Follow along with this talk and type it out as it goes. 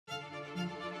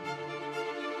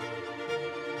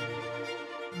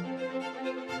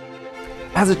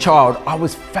As a child, I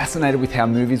was fascinated with how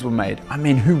movies were made. I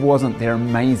mean, who wasn't? They're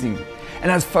amazing. And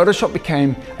as Photoshop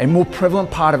became a more prevalent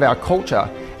part of our culture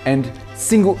and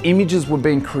single images were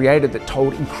being created that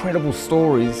told incredible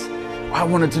stories, I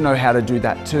wanted to know how to do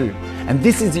that too. And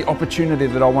this is the opportunity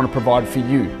that I want to provide for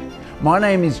you. My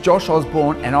name is Josh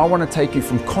Osbourne and I want to take you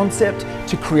from concept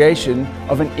to creation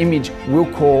of an image we'll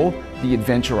call The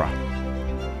Adventurer.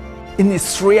 In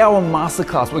this 3-hour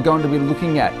masterclass, we're going to be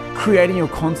looking at creating your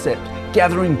concept,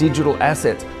 gathering digital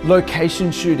assets,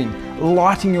 location shooting,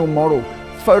 lighting your model,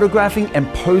 photographing and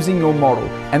posing your model,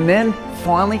 and then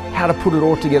finally how to put it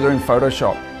all together in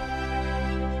Photoshop.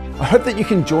 I hope that you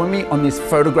can join me on this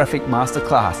photographic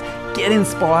masterclass, get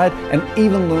inspired and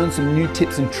even learn some new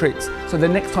tips and tricks so the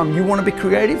next time you want to be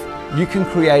creative, you can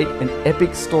create an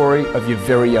epic story of your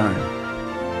very own.